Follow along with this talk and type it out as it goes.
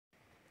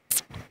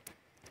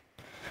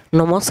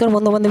নমস্কাৰ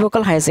বন্ধু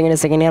বান্ধৱীসকল, higher secondary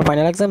second year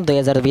final exam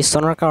 2020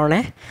 চনৰ কাৰণে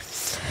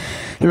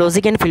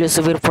লজিক এণ্ড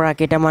ফিলচফিৰ পৰা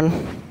কেইটামান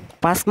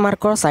 5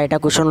 মাৰ্কৰ 4টা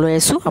কুৱেশ্যন লৈ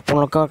আহিছোঁ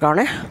আপোনালোকৰ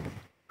কাৰণে।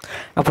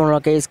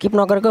 আপোনালোকে স্কিপ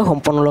নকৰাকৈ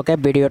সম্পূৰ্ণৰূপে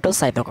ভিডিঅ'টো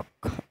চাই থাকক।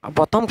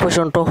 প্ৰথম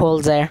কুৱেশ্যনটো হ'ল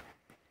যে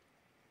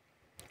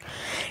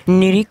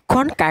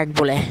নিৰীক্ষণ কাক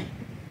বোলে,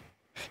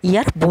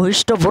 ইয়াৰ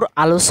বৈশিষ্ট্যবোৰ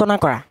আলোচনা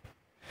কৰা।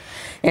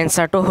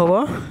 এনচাৰটো হ'ব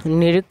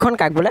নিৰীক্ষণ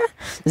কাক বোলে,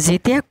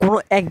 যেতিয়া কোনো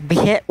এক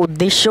বিশেষ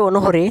উদ্দেশ্য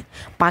অনুসৰি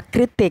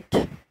প্ৰাকৃতিক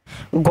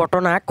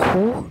ঘটনাক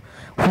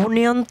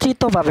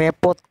সুনিয়ন্ত্ৰিতভাৱে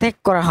প্ৰত্যক্ষ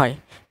কৰা হয়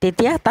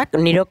তেতিয়া তাক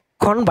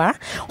নিৰীক্ষণ বা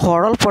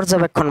সৰল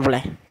পৰ্যবেক্ষণ বোলে।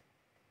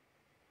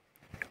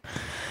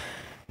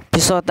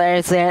 পিছত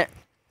আছে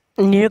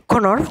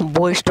নিৰীক্ষণৰ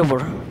বৈশিষ্ট্যবোৰ।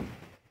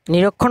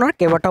 নিৰীক্ষণৰ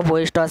কেইবাটাও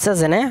বৈশিষ্ট্য আছে,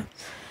 যেনে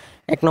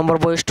 1 নম্বৰ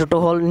বৈশিষ্ট্যটো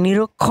হ'ল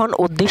নিৰীক্ষণ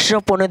উদ্দেশ্য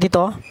প্ৰণোদিত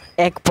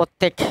এক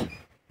প্ৰত্যক্ষ,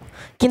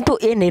 কিন্তু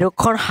এই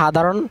নিৰীক্ষণ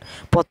সাধাৰণ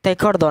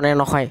প্ৰত্যক্ষৰ দৰে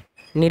নহয়।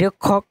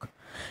 নিৰীক্ষক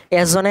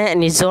এজনে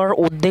নিজৰ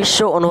উদ্দেশ্য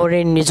অনুসৰি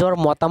নিজৰ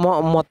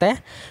মতে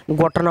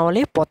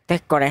ঘটনাৱলী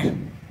প্ৰত্যক্ষ কৰে।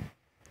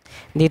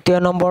 2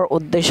 নম্বৰ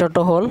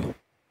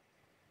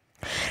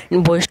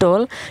বৈশিষ্ট্য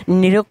হ'ল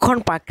নিৰীক্ষণ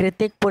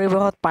প্ৰাকৃতিক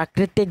পৰিৱেশত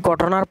প্ৰাকৃতিক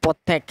ঘটনাৰ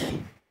প্ৰত্যক্ষ।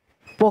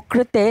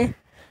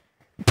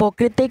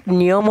 প্ৰকৃতিক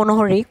নিয়ম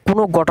অনুসৰি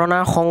কোনো ঘটনা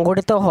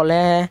সংঘটিত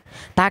হ'লে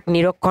তাক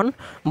নিৰীক্ষণ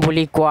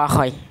বুলি কোৱা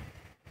হয়।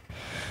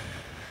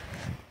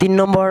 3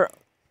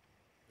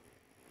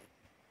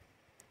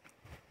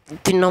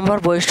 নম্বৰ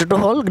বৈশিষ্ট্যটো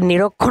হ'ল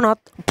নিৰীক্ষণত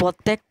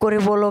প্ৰত্যক্ষ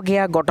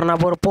কৰিবলগীয়া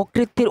ঘটনাবোৰ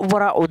প্ৰকৃতিৰ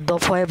পৰা উদ্ভৱ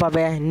হয়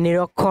বাবে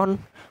নিৰীক্ষণ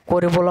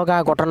কৰিব লগা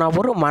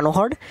ঘটনাবোৰ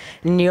মানুহৰ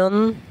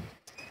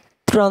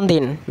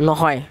নিয়ন্ত্ৰণাধীন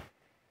নহয়।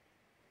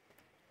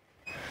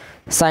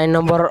 4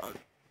 নম্বৰ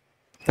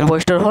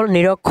বৈশিষ্ট্য হ'ল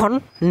নিৰীক্ষণ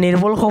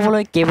নিৰ্ভুল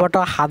হ'বলৈ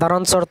কেইবাটাও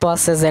সাধাৰণ চৰ্ত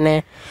আছে, যেনে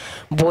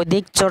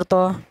বৌদ্ধিক চৰ্ত,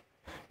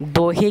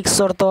 দৈহিক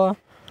চৰ্ত,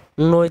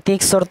 নৈতিক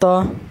চৰ্ত।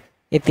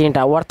 এই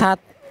 3টা, অৰ্থাৎ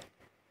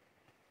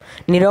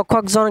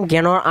নিৰীক্ষকজন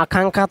জ্ঞানৰ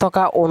আকাংক্ষা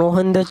থকা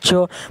অনুসন্ধিৎস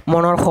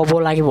মনৰ হ'ব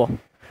লাগিব।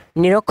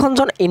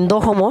 নিৰীক্ষকজন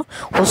ইন্দ্ৰিয়সমূহ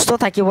সুস্থ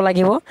থাকিব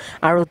লাগিব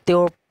আৰু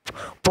তেওঁৰ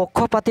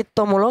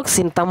পক্ষপাতিত্বমূলক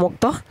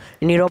চিন্তামুক্ত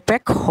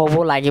নিৰপেক্ষ হ'ব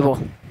লাগিব।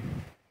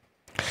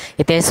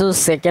 এতিয়া আহিছোঁ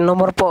 2nd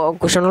নম্বৰ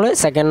কুৱেশ্যনলৈ।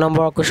 2nd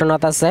নম্বৰ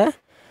কুৱেশ্যনত আছে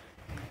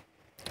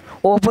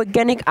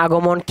অবৈজ্ঞানিক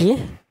আগমন কি,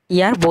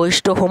 ইয়াৰ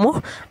বৈশিষ্ট্যসমূহ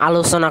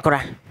আলোচনা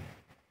কৰা।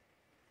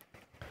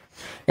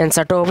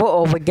 এনচাৰটো হ'ব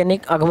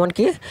অবৈজ্ঞানিক আগমন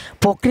কি,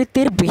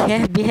 প্ৰকৃতিৰ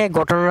বিশেষ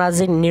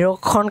ঘটনাৰাজি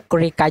নিৰীক্ষণ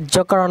কৰি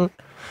কাৰ্যকাৰণ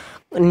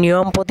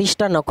নিয়ম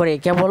প্ৰতিষ্ঠা নকৰি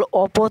কেৱল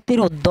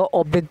অপ্ৰতিৰোধ্য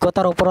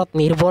অভিজ্ঞতাৰ ওপৰত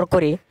নিৰ্ভৰ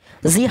কৰি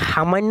যি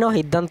সামান্য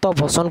সিদ্ধান্ত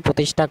বচন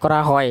প্ৰতিষ্ঠা কৰা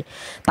হয়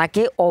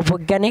তাকে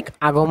অবৈজ্ঞানিক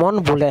আগমন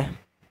বোলে।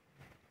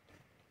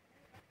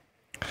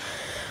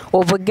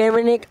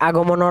 অবৈজ্ঞানিক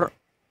আগমনৰ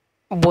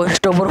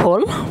বৈশিষ্ট্যসমূহ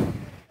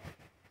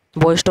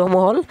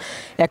হ'ল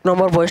 1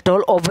 নম্বৰ বৈশিষ্ট্য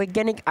হ'ল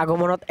অবৈজ্ঞানিক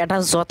আগমনত এটা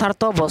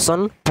যথাৰ্থ বচন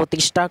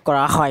প্ৰতিষ্ঠা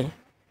কৰা হয়।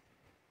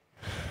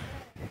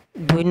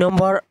 2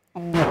 নম্বৰ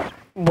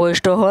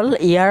বৈশিষ্ট্য হ'ল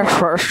ইয়াৰ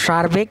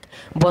সাৰ্বিক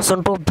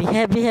বচনটো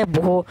বিশেষ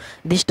বহু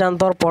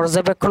দৃষ্টান্তৰ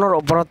পৰ্যবেক্ষণৰ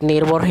ওপৰত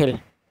নিৰ্ভৰশীল।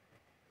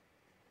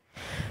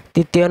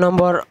 3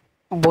 নম্বৰ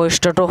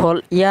বৈশিষ্ট্যটো হ'ল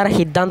ইয়াৰ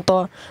সিদ্ধান্ত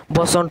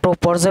বচনটো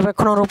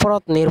পৰ্যবেক্ষণৰ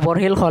ওপৰত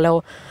নিৰ্ভৰশীল হ'লেও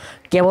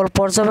কেৱল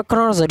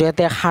পৰ্যবেক্ষণৰ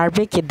জৰিয়তে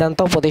সাৰ্বিক সিদ্ধান্ত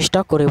প্ৰতিষ্ঠা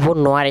কৰিব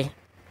নোৱাৰি।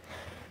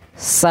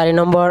 4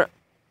 নম্বৰ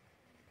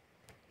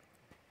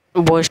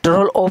বৈশিষ্ট্য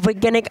হ'ল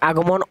অবৈজ্ঞানিক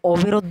আগমন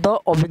অবিৰুদ্ধ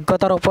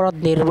অভিজ্ঞতাৰ ওপৰত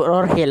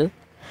নিৰ্ভৰশীল।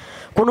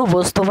 কোনো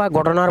বস্তু বা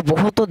ঘটনাৰ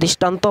বহুতো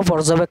দৃষ্টান্ত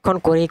পৰ্যবেক্ষণ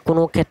কৰি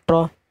কোনো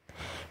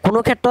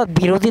ক্ষেত্ৰত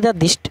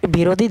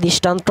বিৰোধী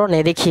দৃষ্টান্ত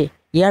নেদেখি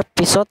ইয়াৰ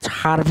পিছত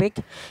সাৰ্বিক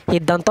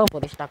সিদ্ধান্ত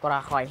প্ৰতিষ্ঠা কৰা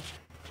হয়।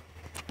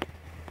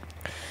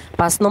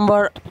 5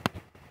 নম্বৰ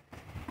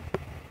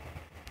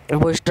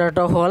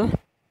বৈশিষ্ট্যটো হ'ল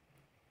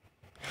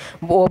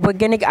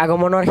অবৈজ্ঞানিক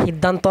আগমনৰ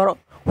সিদ্ধান্তৰ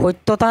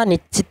সত্যতা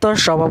নিশ্চিত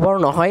স্বভাৱৰ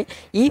নহয়,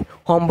 ই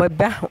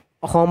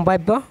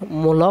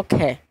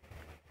সম্ভাৱ্যমূলকহে।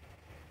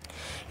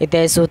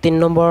 এতিয়া আহিছোঁ 3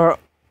 নম্বৰ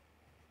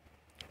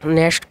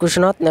নেক্সট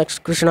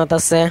কুৱেশ্যনত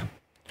আছে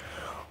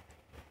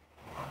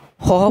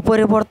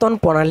সহ-পৰিৱৰ্তন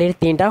প্ৰণালীৰ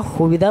 3টা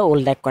সুবিধা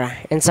উল্লেখ কৰা।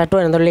 এনচাৰটো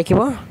এনেদৰে লিখিব।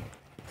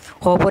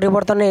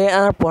 সহ-পৰিৱৰ্তন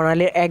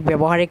প্ৰণালীৰ এক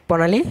ব্যৱহাৰিক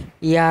প্ৰণালী।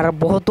 ইয়াৰ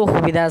বহুতো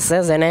সুবিধা আছে,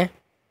 যেনে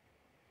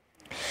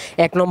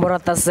 1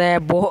 নম্বৰত আছে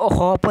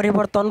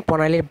সহ-পৰিৱৰ্তন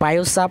প্ৰণালীৰ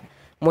বায়ু চাপ,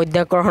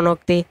 মাধ্যাকৰ্ষণ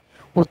শক্তি,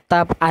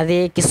 উত্তাপ আদি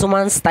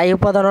কিছুমান স্থায়ী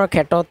উপাদানৰ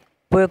ক্ষেত্ৰত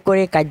প্ৰয়োগ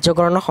কৰি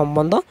কাৰ্যকৰণৰ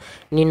সম্বন্ধ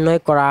নিৰ্ণয়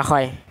কৰা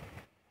হয়।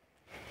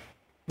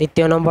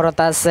 2 নম্বৰত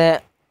আছে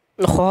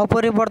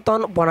সহ-পৰিৱৰ্তন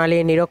প্ৰণালী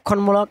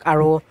নিৰীক্ষণমূলক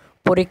আৰু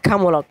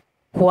পৰীক্ষামূলক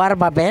হোৱাৰ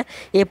বাবে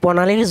এই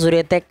প্ৰণালীৰ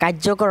জৰিয়তে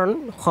কাৰ্যকৰণ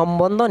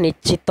সম্বন্ধ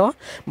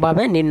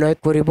নিশ্চিতভাৱে নিৰ্ণয়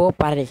কৰিব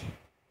পাৰি।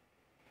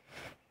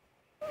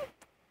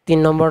 3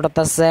 নম্বৰত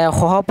আছে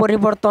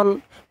সহ-পৰিৱৰ্তন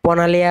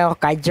প্ৰণালীয়ে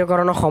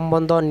কাৰ্যকৰণৰ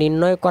সম্বন্ধ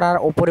নিৰ্ণয় কৰাৰ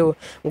উপৰিও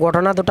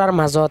ঘটনা দুটাৰ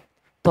মাজত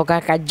থকা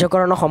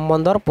কাৰ্যকৰণৰ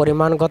সম্বন্ধৰ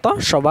পৰিমাণগত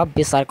স্বভাৱ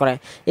বিচাৰ কৰে।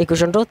 এই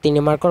কুৱেশ্যনটো 3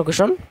 মাৰ্কৰ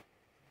কুৱেশ্যন।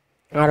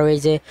 আৰু এই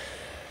যে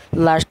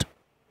লাষ্ট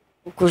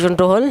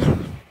কুৱেশ্যনটো হ'ল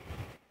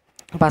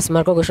 5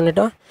 মাৰ্কৰ কুৱেশ্যন।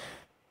 এইটো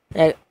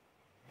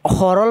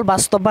সৰল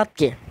বাস্তৱবাদ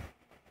কি?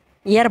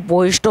 ইয়াৰ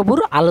বৈশিষ্ট্যবোৰ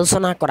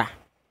আলোচনা কৰা।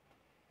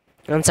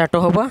 আনসাৰটো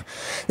হ'ব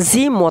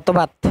যি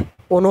মতবাদ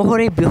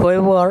অনুসৰি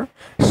বিষয়বোৰ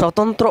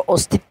স্বতন্ত্ৰ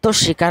অস্তিত্ব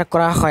স্বীকাৰ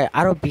কৰা হয়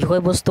আৰু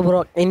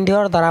বিষয়বস্তুবোৰক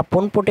ইন্দ্ৰিয়ৰ দ্বাৰা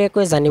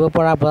পোনপটীয়াকৈ জানিব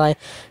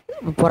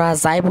পৰা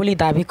যায় বুলি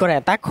দাবী কৰে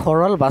তাক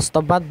সৰল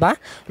বাস্তৱবাদ বা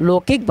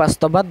লৌকিক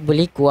বাস্তৱবাদ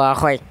বুলি কোৱা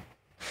হয়।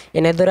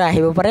 এনেদৰে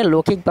আহিব পাৰে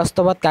লৌকিক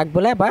বাস্তৱবাদ কাক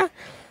বোলে বা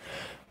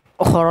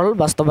সৰল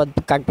বাস্তৱবাদ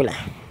কাক বোলে।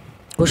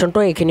 কুৱেশ্যনটো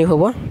এইখিনি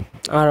হ'ব।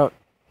 আৰু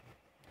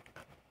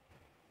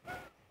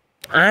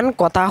আন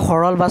কথাত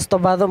সৰল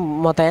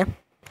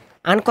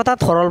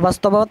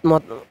বাস্তৱবাদ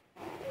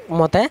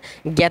মতে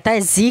জ্ঞাতাই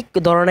যি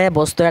ধৰণে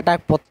বস্তু এটাক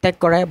প্ৰত্যক্ষ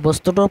কৰে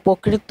বস্তুটোৰ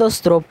প্ৰকৃত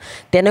স্বৰূপ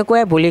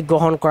তেনেকুৱাই বুলি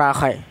গ্ৰহণ কৰা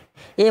হয়।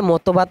 এই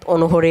মতবাদ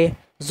অনুসৰি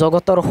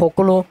জগতৰ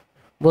সকলো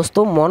বস্তু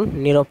মন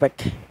নিৰপেক্ষ।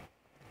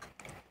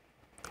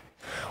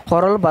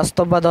 সৰল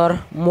বাস্তৱবাদৰ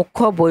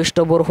মুখ্য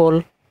বৈশিষ্ট্যবোৰ হ'ল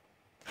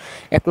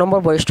 1 নম্বৰ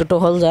বৈশিষ্ট্যটো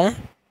হ'ল যে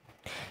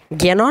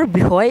জ্ঞানৰ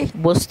বিষয়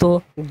বস্তু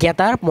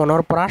জ্ঞাতাৰ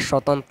মনৰ পৰা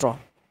স্বতন্ত্ৰ।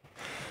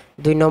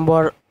 2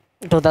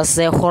 নম্বৰটোত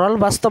আছে সৰল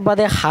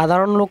বাস্তৱবাদে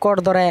সাধাৰণ লোকৰ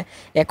দৰে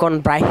এখন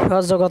বাহ্য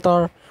জগতৰ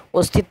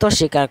অস্তিত্ব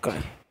স্বীকাৰ কৰে।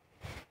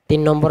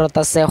 3 নম্বৰত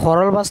আছে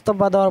সৰল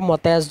বাস্তৱবাদৰ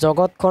মতে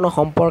জগতখন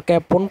সম্পৰ্কে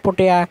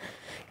পোনপটীয়া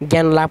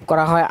জ্ঞান লাভ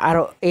কৰা হয়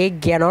আৰু এই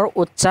জ্ঞানৰ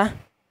উৎস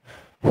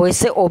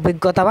হৈছে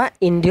অভিজ্ঞতা বা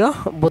ইন্দ্ৰিয়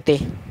বুদ্ধি।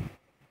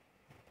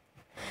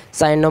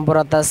 4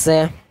 নম্বৰত আছে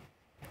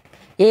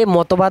এই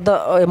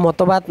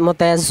মতবাদ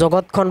মতে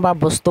জগতখন বা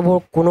বস্তুবোৰ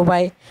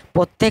কোনোবাই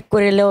প্ৰত্যক্ষ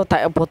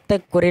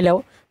কৰিলেও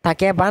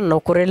থাকে বা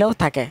নকৰিলেও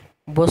থাকে।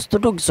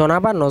 বস্তুটোক জনা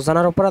বা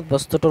নজনাৰ ওপৰত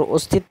বস্তুটোৰ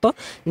অস্তিত্ব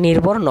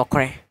নিৰ্ভৰ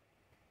নকৰে।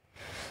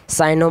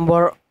 4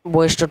 নম্বৰ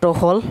বৈশিষ্ট্যটো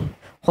হ'ল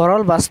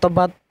সৰল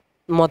বাস্তৱবাদ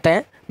মতে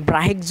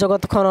বাহ্যিক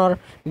জগতখনৰ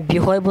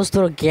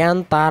বিষয়বস্তুৰ জ্ঞান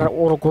তাৰ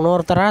গুণৰ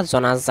দ্বাৰা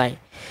জনা যায়।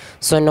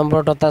 6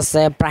 নম্বৰটোত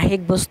আছে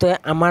বাহ্যিক বস্তুৱে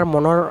আমাৰ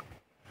মনৰ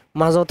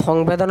মাজত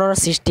সংবেদনৰ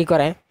সৃষ্টি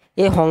কৰে।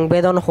 এই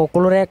সংবেদন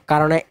সকলোৰে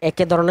কাৰণে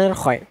একেধৰণৰ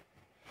হয়।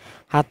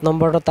 7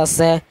 নম্বৰটোত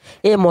আছে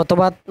এই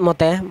মতবাদ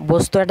মতে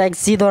বস্তু এটাক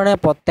যি ধৰণে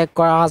প্ৰত্যক্ষ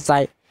কৰা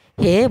যায়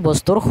সেয়ে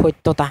বস্তুৰ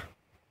সত্যতা।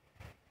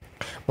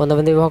 বন্ধু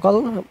বান্ধৱীসকল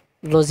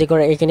লজিকৰ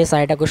এইখিনি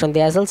 4টা কুৱেশ্যন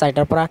দিয়া আছিল।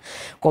 4টাৰ পৰা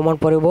কমন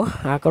পৰিব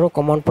আৰু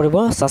কমন পৰিব।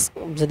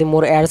 যদি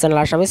মোৰ air channel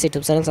Assamese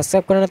YouTube channel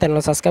subscribe কৰে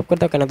তেনেহ'লে ছাবস্ক্ৰাইব কৰি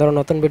দিয়ক। কেনেদৰে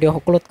নতুন ভিডিঅ'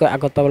 সকলোতকৈ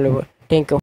আগত পাব লাগিব। Thank U.